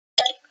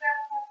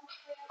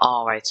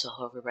Alright, so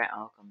hello everybody, and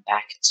welcome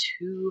back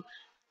to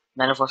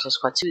Medal Force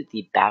Squad 2,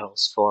 the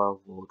Battles for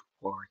World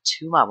War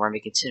II mod. We're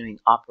going to be continuing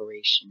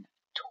Operation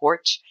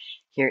Torch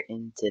here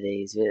in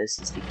today's video. This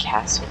is the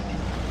Kasserine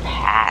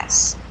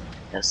Pass.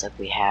 Looks like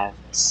we have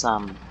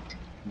some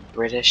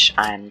British,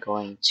 I'm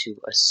going to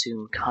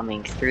assume,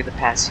 coming through the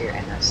pass here,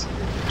 and us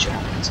the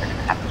Germans are going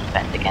to have to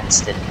defend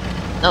against it.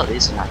 No,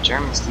 these are not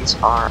Germans, these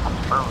are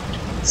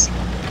Americans.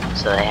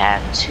 So they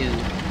have two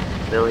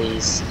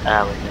Willies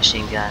with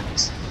machine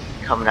guns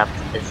coming up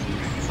at the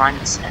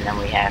front, and then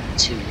we have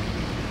two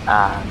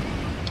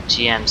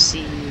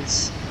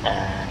GMCs,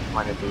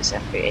 one of these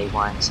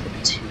F3A1s,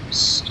 and two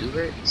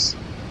Stuarts.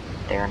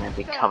 They're going to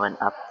be coming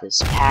up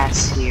this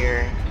pass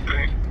here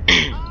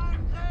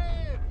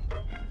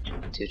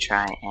to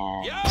try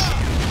and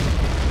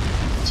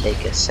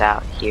take us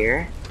out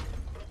here.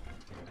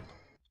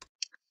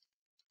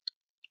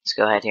 Let's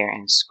go ahead here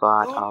and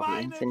squad all the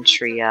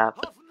infantry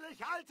up.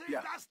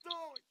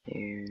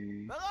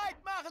 Here.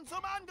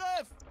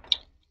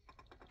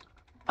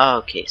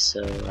 Okay,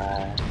 so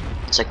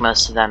it's like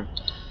most of them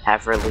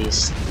have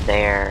released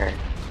their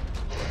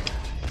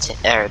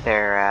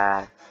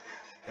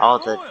all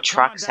the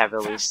trucks have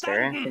released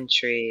their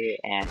infantry,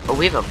 and oh,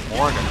 we have a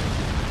mortar.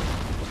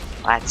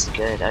 That's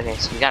good. Okay,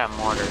 so we got a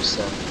mortar,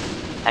 so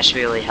that should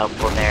be really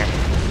helpful there.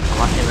 And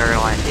one thing we're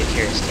gonna want to do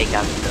here is take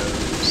out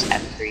those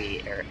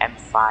M3 or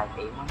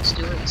M5A1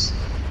 Stuarts,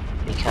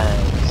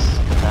 because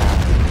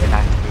they're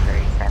not going to be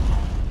very friendly.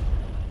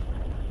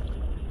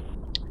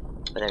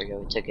 But there we go,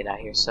 we took it out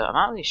here. So I'm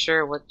not really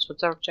sure what's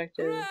our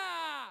objective.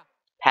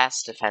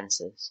 Pass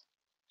defenses.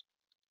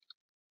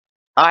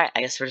 Alright,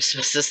 I guess we're just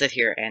supposed to sit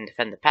here and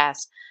defend the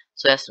pass.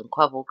 So we have some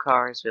Quebble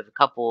cars. We have a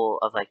couple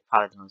of, like,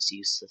 probably the most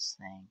useless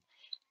thing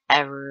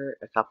ever.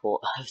 A couple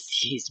of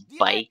these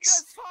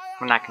bikes.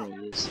 We're not going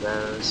to use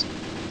those.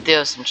 We do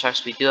have some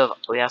trucks. We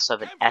also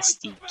have an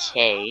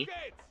SDK,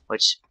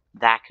 which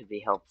that could be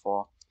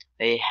helpful.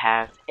 They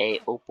have a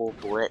Opel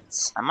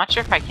Blitz. I'm not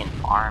sure if I can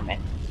arm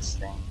any of these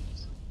things.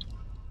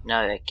 No,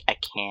 I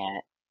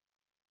can't.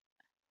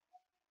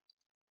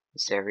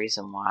 Is there a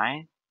reason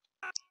why?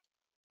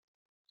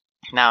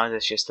 Now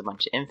there's just a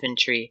bunch of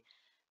infantry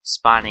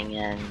spawning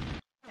in.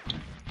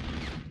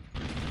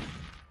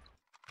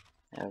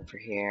 Over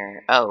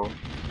here. Oh.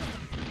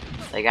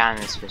 They got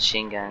in this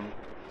machine gun.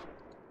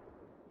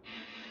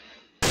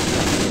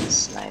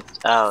 Sniped.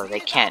 Oh, they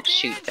can't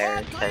shoot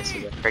there because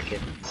of the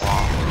freaking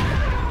wall.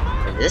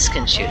 But this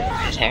can shoot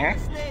over there.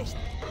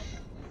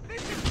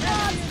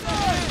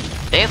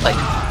 They have like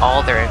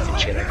all their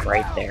infantry like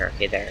right there.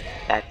 Okay, there.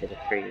 That did a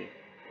pretty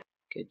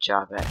good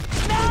job at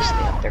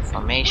boosting up their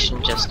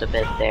formation just a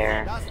bit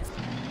there.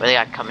 What they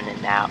got coming in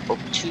now? Oh,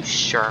 two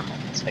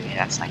Shermans. Okay,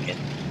 that's not good.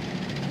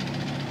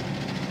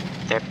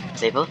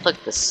 They both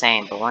look the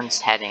same, but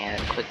one's heading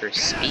at a quicker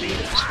speed,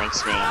 which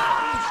makes me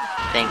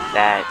think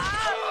that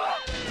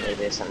maybe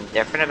there's something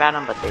different about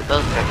them, but they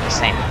both look the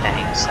same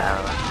thing, so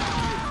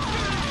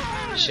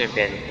there shouldn't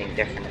be anything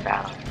different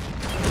about them.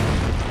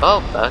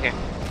 Oh, okay.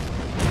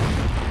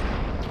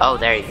 Oh,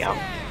 there you go.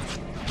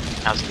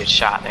 That was a good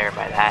shot there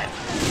by that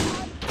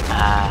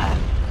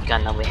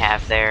gun that we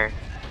have there.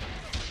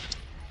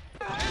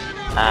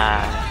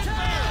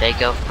 They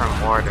go for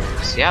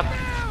mortars. Yep.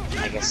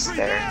 I guess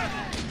they're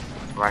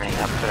running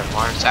up for the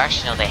mortars.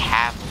 Actually, no, they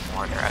have a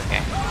mortar.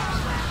 Okay.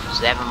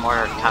 So they have a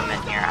mortar coming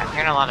here. I'm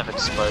hearing a lot of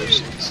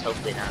explosions.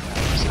 Hopefully none of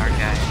those are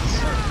guys.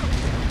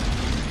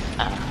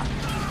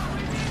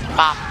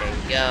 Pop, there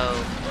you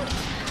go.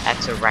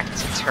 That's a wrecked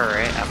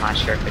turret. I'm not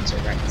sure if it's a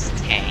wrecked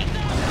tank.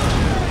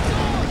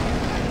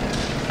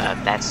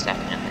 That's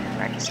definitely a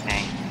wrecked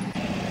tank.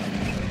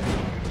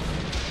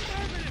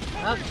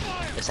 Oh,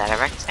 is that a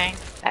wrecked tank?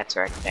 That's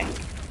a wrecked tank.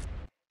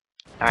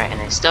 Alright, and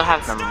they still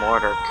have the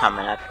mortar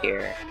coming up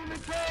here,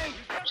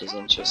 which is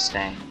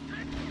interesting.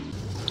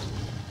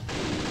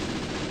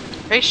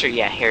 Pretty sure,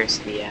 yeah, here's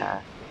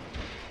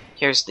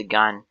the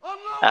gun.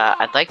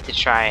 I'd like to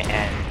try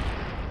and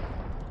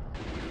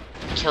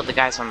kill the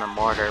guys on the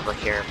mortar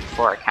here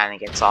before it kind of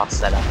gets all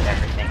set up and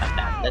everything. Oh,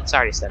 no, that's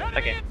already set up.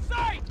 Okay.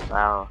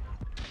 Well,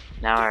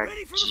 now our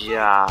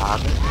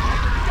job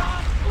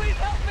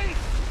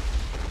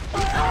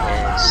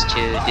is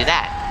to do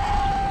that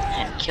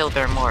and kill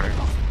their mortar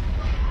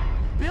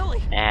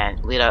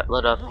and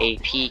load up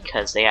AP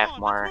because they have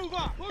more.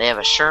 They have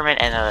a Sherman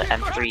and a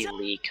M3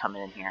 Lee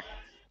coming in here.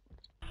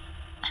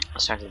 I'm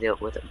starting to deal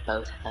with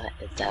both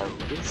of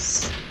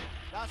those.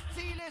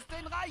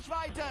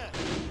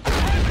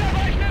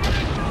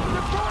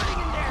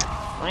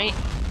 Wait.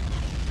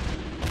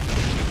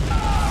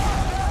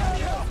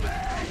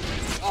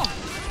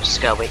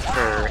 Just gotta wait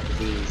for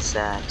these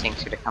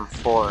tanks to come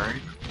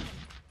forward.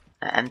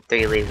 The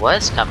M3 Lee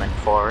was coming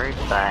forward,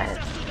 but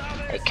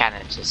it kind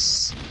of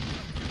just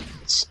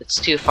it's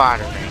too far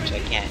to range. I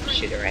can't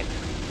shoot it right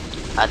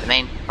now. The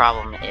main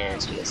problem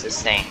is because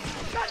this thing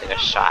took a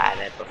shot at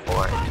it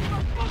before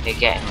it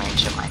get in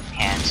range of my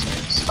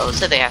Panzers. Oh,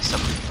 so they have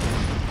some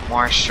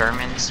more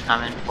Shermans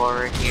coming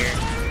forward here.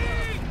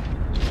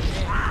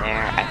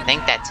 There. I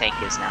think that tank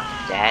is now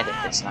dead.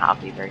 If it's not, I'll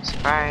be very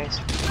surprised.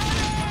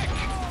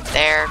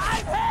 There.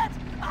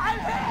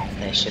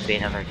 There should be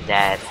another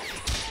dead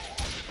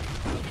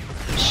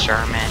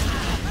Sherman.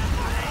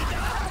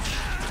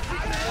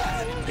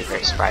 I'll be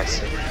very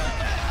surprised if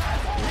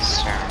these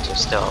Shermans are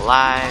still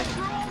alive.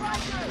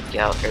 There we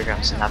go. Here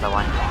comes another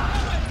one.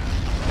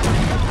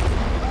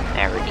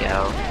 There we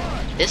go.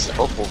 This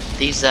opal,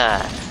 these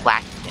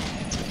flak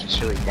pins, which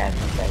is really dead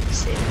to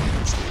see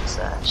these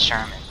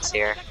Shermans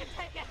here.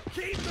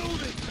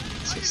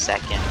 Just a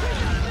second.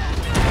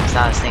 So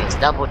now this thing is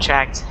double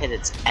tracked, hit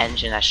its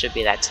engine. That should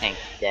be that tank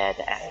dead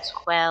as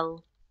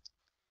well.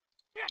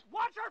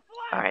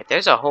 Alright,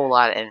 there's a whole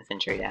lot of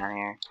infantry down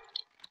here.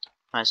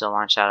 Might as well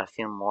launch out a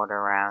few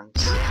mortar rounds.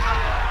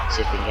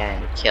 See if we can get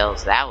any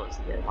kills. That was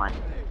a good one.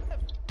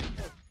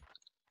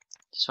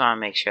 Just want to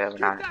make sure that we're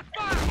not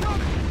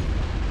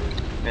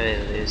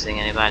really losing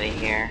anybody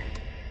here.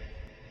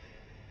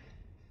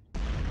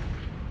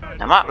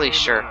 I'm not really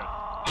sure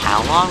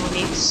how long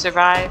we need to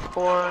survive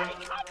for.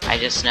 I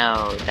just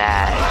know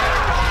that...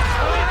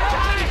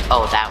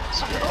 Oh, that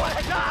was good.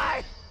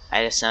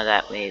 I just know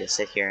that we need to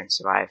sit here and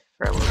survive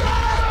for a little bit.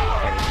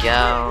 There we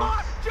go.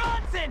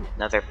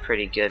 Another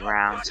pretty good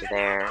round to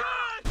there.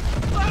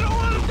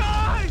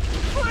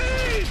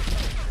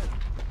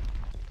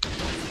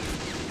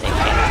 They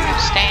can't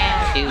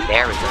understand, dude.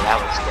 There we go, that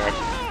was good.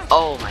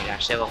 Oh my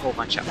gosh, they have a whole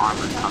bunch of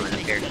armor coming up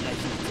here.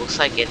 Looks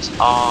like it's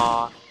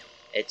all...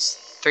 It's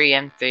 4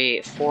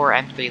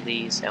 M3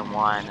 Lees and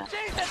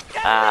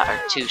or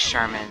 2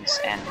 Shermans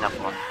and a couple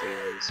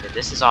M3 Lees. So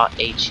this is all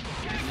H.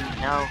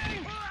 No.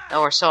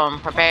 No, we're so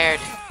unprepared.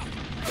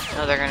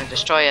 No, they're gonna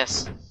destroy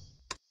us.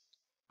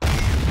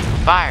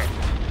 Fire!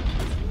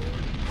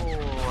 Ooh,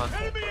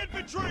 okay.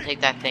 Take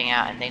that thing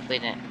out, and thankfully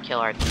didn't kill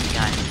our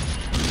gun.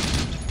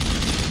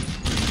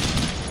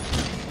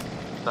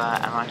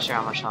 But I'm not sure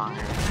how much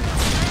longer.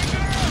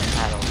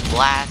 That'll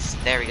blast.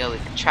 There we go, we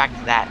can track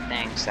that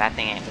thing, so that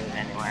thing ain't moving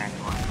anywhere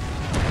anymore.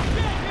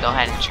 Go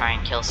ahead and try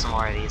and kill some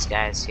more of these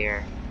guys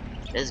here.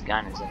 This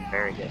gun is in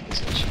very good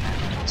position.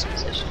 This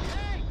position.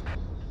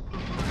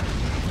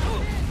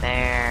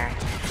 There.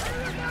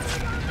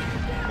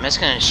 I'm just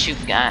gonna shoot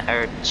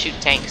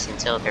tanks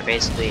until they're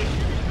basically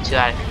too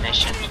out of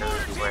commission to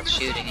really be worth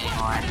shooting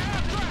anymore.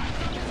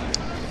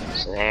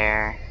 So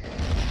there.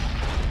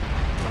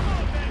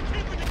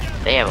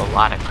 They have a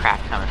lot of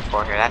crap coming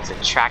for here. That's a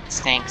tracked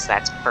tank, so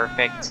that's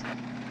perfect.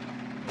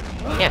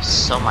 We have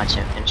so much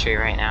infantry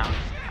right now.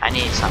 I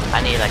need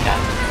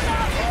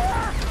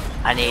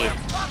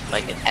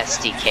like an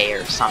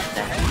SDK or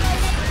something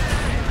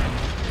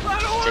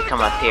to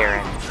come up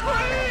here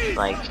and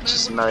like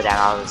just mow down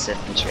all this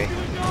infantry.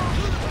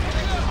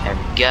 There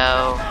we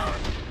go.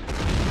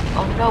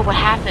 Oh no, what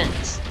happened?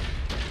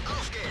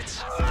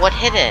 What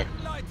hit it?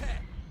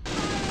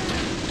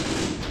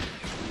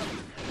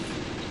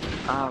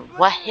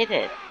 What hit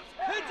it?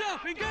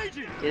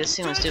 Dude, this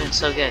thing was doing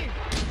so good.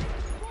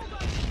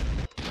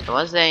 If there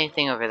wasn't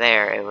anything over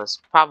there, it was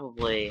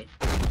probably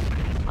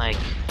like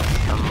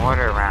a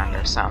mortar round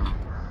or something.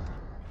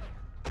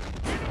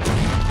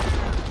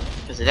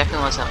 Because there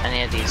definitely wasn't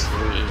any of these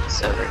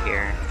leads over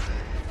here.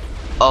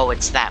 Oh,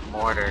 it's that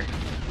mortar.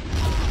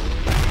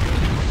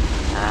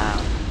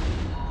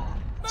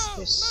 It's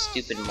this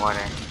stupid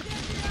mortar.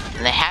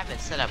 And they have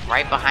it set up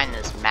right behind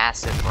this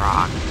massive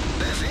rock.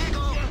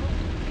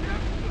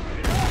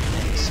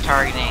 It's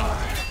targeting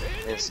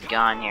this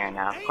gun here.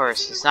 Now, of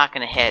course, it's not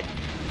going to hit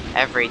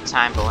every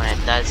time, but when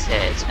it does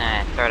hit, it's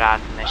going to throw it out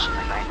of commission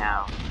like right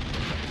now.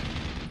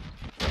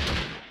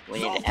 We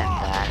need to end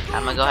that.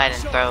 I'm going to go ahead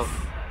and throw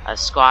a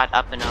squad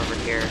up and over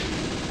here,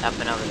 up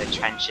and over the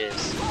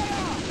trenches,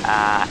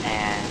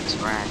 and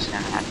we're just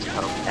going to have to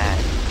hope that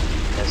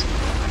it doesn't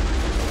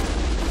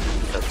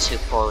go too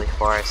poorly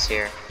for us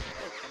here.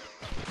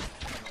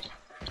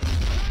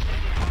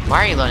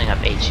 Why are you loading up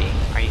HE?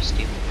 Are you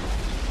stupid?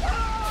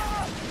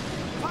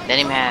 The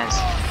enemy has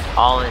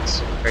all its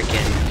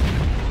freaking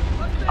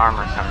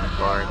armor coming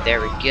forward.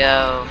 There we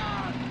go.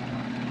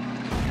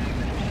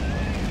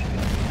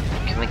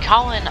 Can we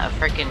call in a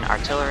freaking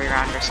artillery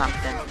round or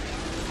something?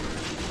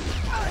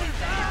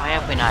 Why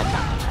have we not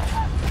done that?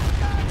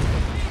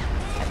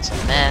 That's a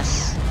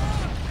miss.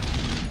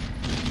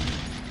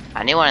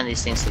 I need one of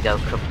these things to go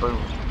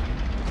kaboom.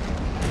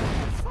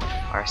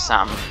 Or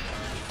something.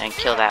 And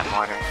kill that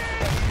mortar.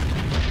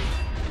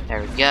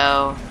 There we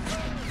go.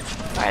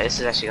 Alright, this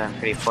is actually going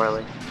pretty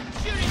poorly.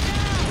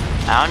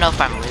 I don't know if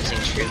I'm losing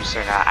troops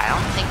or not. I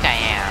don't think I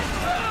am.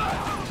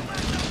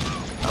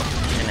 Oh,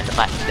 hit him in the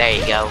butt. There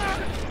you go.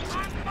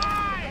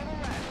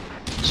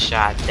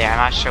 Shot there. I'm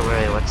not sure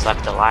really what's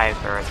left alive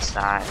or it's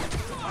not.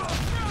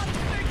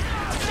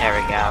 There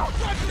we go.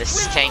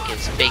 This tank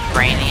is big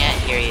braining it.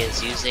 Here he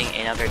is using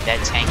another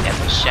dead tank as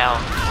a shell,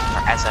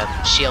 or as a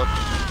shield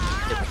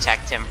to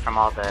protect him from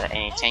all the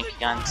anti-tank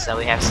guns that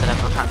we have set up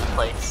around the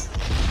place.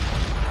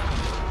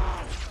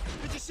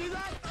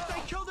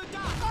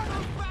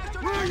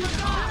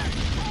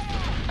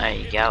 There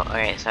you go.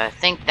 Alright, so I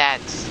think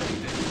that's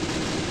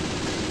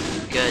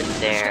good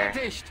there.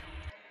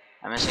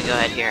 I'm just gonna go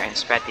ahead here and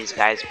spread these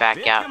guys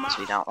back out because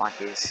we don't want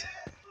these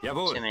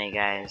too many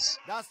guys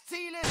all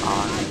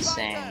in the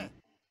same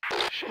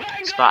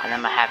spot. And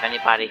I'm gonna have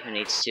anybody who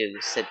needs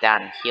to sit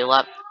down and heal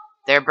up.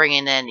 They're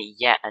bringing in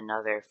yet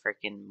another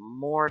freaking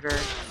mortar.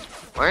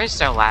 Where is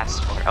their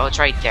last mortar? Oh, it's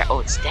right there. Oh,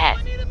 it's dead.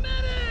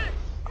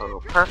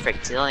 Oh,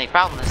 perfect. The only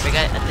problem is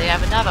they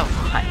have another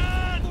one.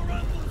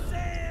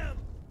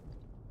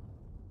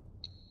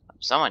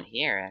 Someone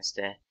here has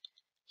to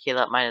heal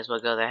up. Might as well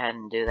go ahead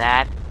and do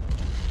that.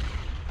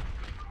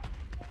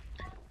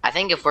 I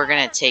think if we're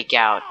gonna take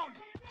out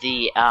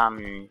the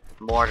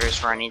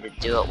mortars, we're gonna need to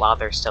do it while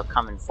they're still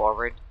coming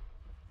forward.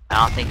 I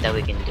don't think that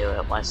we can do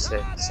it once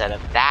they're set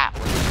up. That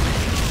was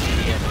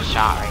a beautiful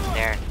shot right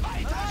there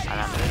on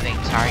a moving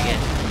target.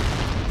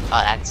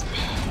 Oh,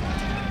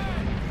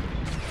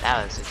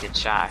 that was a good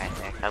shot right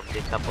there. A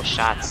couple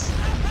shots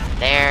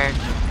there.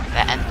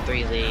 The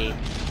N3 lead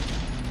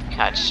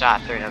cut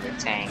shot through another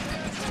tank.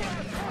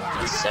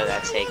 And so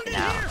got taken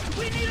out.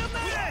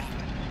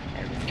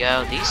 There we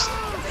go.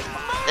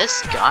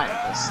 This gun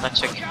is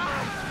such a good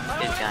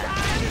gun.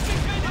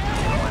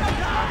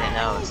 I didn't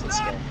know it was this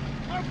good.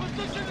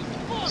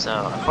 So,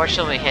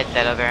 unfortunately, we hit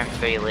that other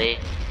M3 Lee,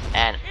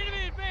 and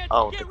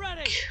oh, the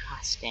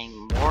gosh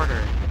dang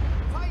mortar.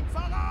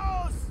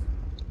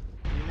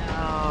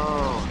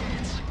 No.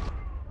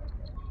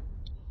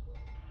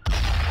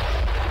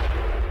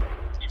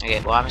 Okay,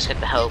 well, I'm just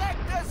gonna hope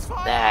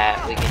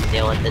that we can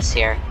deal with this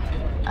here,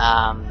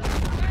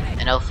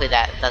 and hopefully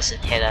that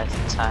doesn't hit us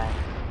in time.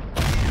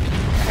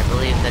 I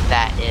believe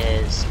that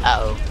is. Uh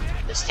oh,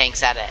 this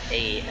tank's out of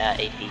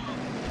AP.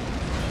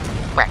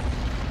 Crap.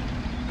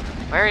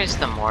 Where is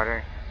the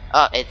mortar?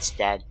 Oh, it's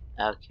dead.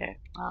 Okay,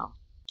 wow.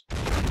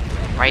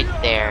 Right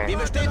there.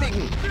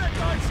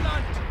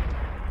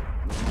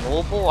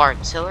 Mobile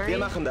artillery?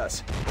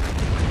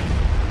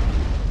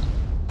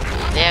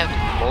 They have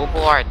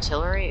mobile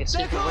artillery?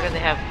 Excuse me, where do they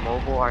have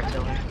mobile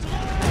artillery?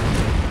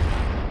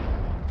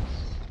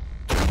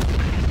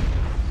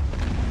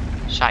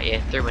 Shot you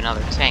through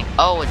another tank.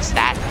 Oh, it's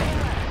that thing.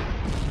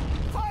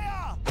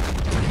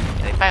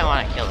 Yeah, they probably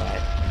want to kill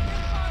that.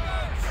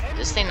 Is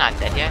this thing not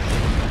dead yet?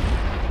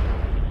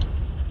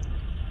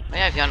 Why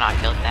have y'all not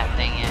killed that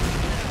thing yet?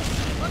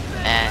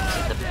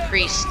 And the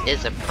priest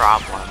is a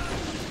problem.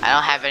 I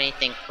don't have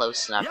anything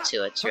close enough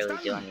to it to really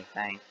do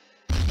anything.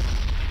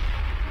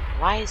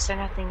 Why is there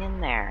nothing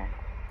in there?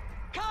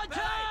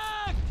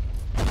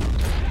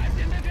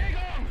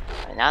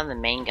 Right, now the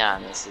main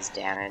gun on this is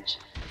damaged.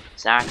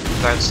 So now I can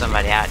throw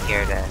somebody out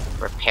here to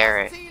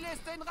repair it.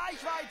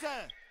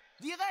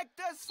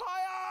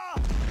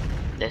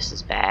 This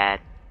is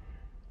bad.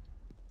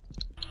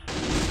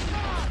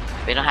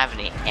 We don't have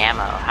any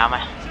ammo. How am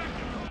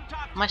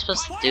I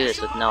supposed to do this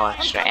with no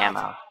extra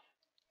ammo?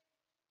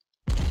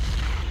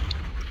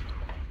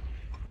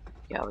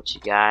 Got what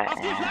you got,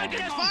 and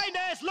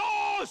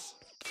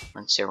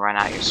once you run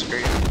out your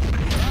screw,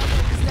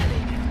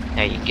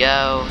 there you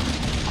go.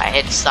 I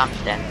hit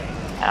something.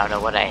 I don't know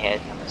what I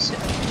hit. I'm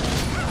assuming.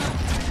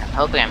 I'm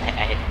hoping I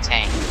hit the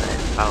tank, but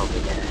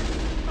probably didn't.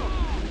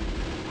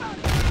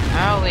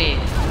 How are we?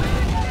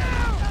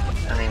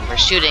 I mean, we're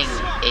shooting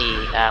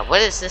a. What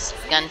does this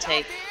gun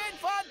take?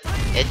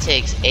 It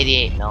takes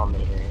 88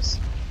 millimeters,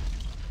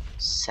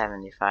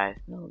 75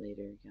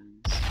 millimeter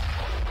guns.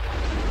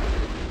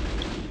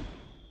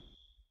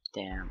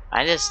 Damn.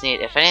 I just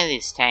need, if any of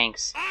these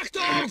tanks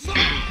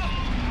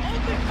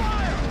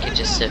could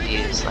just have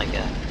used like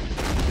a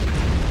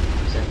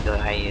what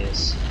I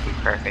use, it'd be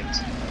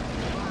perfect.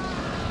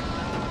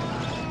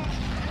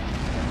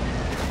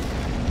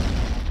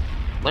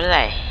 What did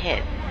I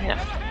hit? I hit a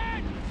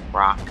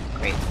rock.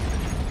 Great.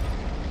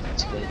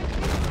 That's good.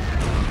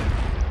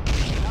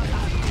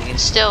 You can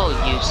still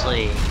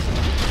usually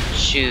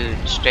shoot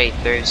straight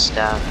through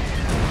stuff.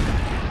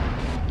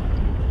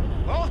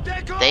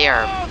 They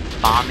are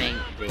bombing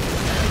the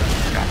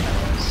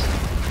structures.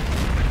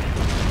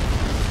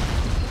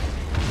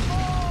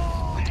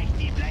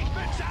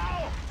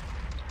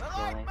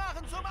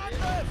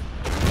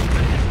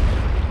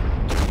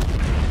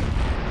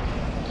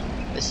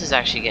 This is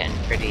actually getting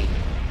pretty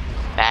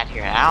bad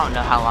here. I don't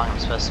know how long I'm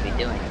supposed to be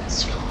doing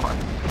this for.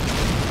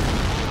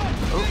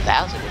 Ooh,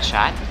 that was a good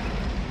shot.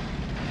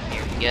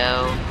 Here we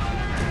go.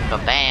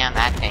 But bam,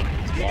 that tank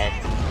is dead.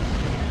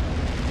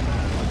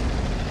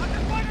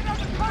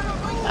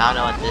 I don't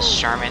know what this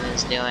Sherman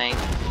is doing.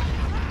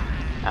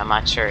 I'm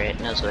not sure it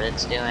knows what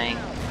it's doing.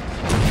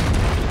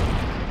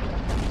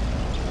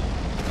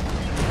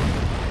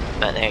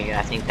 But there you go,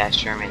 I think that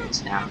Sherman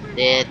is now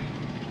dead.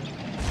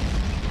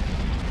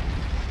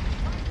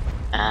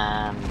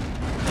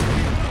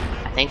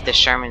 I think the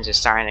Shermans are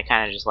starting to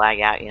kind of just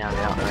lag out, you know,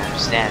 they don't really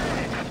understand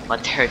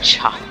what their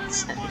job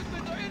is.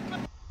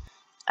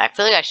 I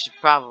feel like I should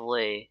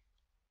probably,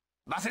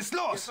 like,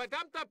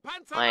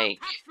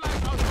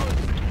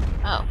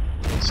 oh,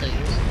 so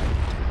useful.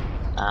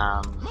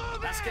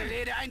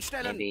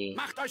 Maybe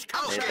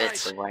move it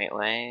the right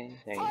way.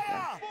 There you go.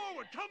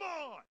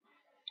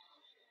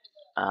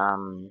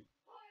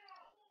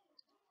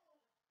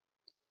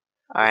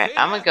 Alright,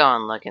 I'm gonna go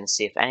and look and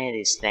see if any of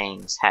these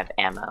things have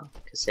ammo.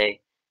 Because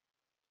they...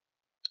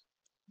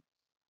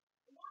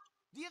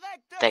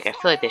 Like, I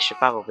feel like they should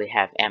probably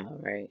have ammo,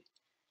 right?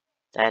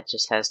 That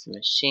just has the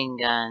machine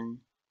gun.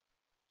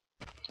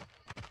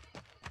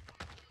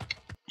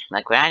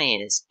 Like, what I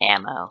need is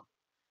ammo.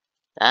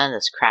 None of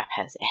this crap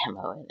has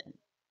ammo in it.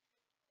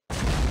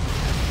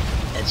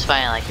 It's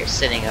funny, like, you're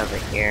sitting over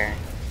here,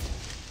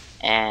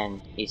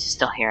 and you just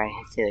don't hear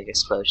anything like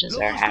explosions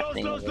that are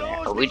happening over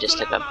there. Oh, we just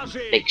took a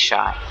big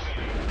shot.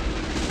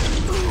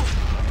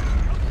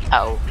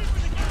 Uh-oh.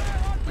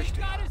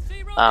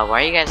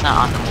 Why are you guys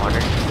not on the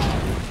mortar?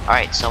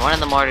 Alright, so one of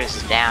the mortars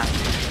is down.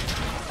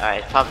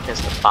 Alright, probably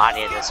because the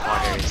body of this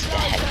mortar is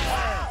dead.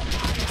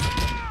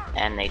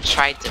 And they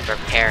tried to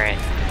repair it,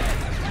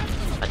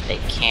 but they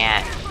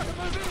can't.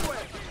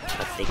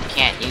 But they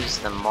can't use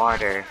the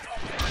mortar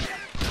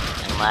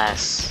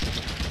unless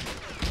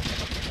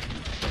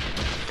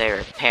they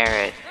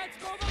repair it.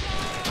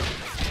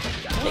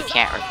 They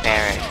can't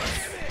repair it.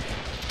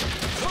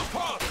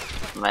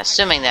 I'm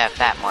assuming that if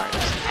that mortar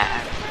doesn't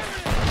have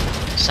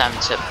some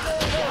to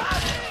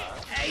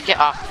get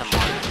off the mortar.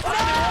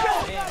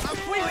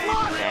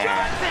 There.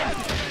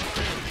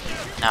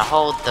 Now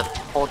hold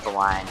the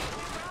line.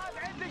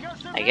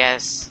 I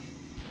guess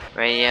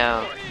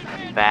radio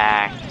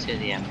back to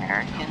the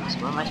Americans.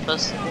 What am I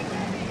supposed to do?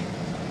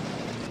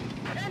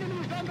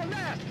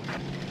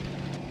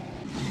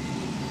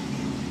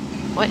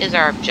 What is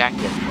our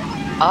objective?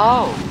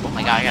 Oh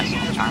my god, I got so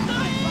much armor.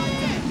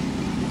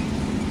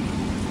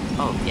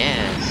 Oh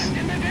yes. I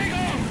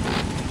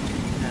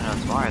don't know,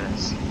 it's more of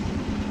this.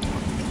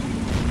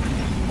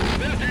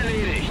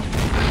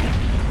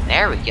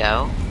 There we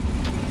go.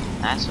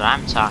 That's what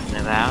I'm talking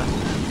about.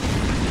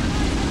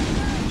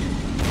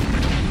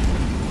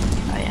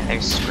 Oh yeah,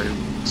 they're screwed,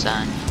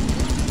 son.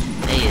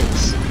 They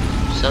is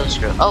so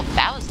screwed. Oh,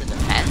 that was the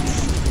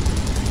defense.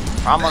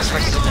 We're almost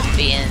versus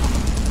defeating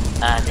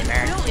the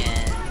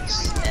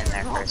Americans in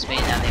their first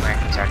meeting. Now the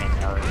Americans already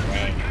know that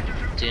they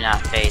do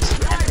not face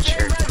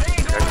temperature.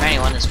 Or if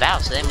anyone in this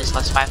battle, so they just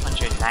lost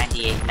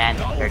 598 men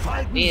and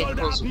 35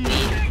 vehicles. We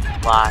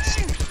lost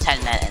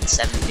 10 men and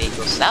 7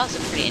 vehicles. So that was a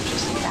pretty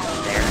interesting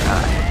battle there. I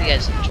hope you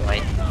guys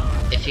enjoyed.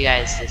 If you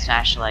guys did,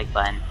 smash the like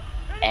button.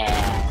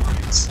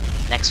 And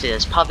next video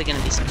is probably going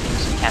to be some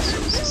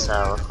castles.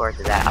 So look forward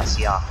to that. I'll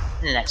see y'all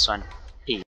in the next one.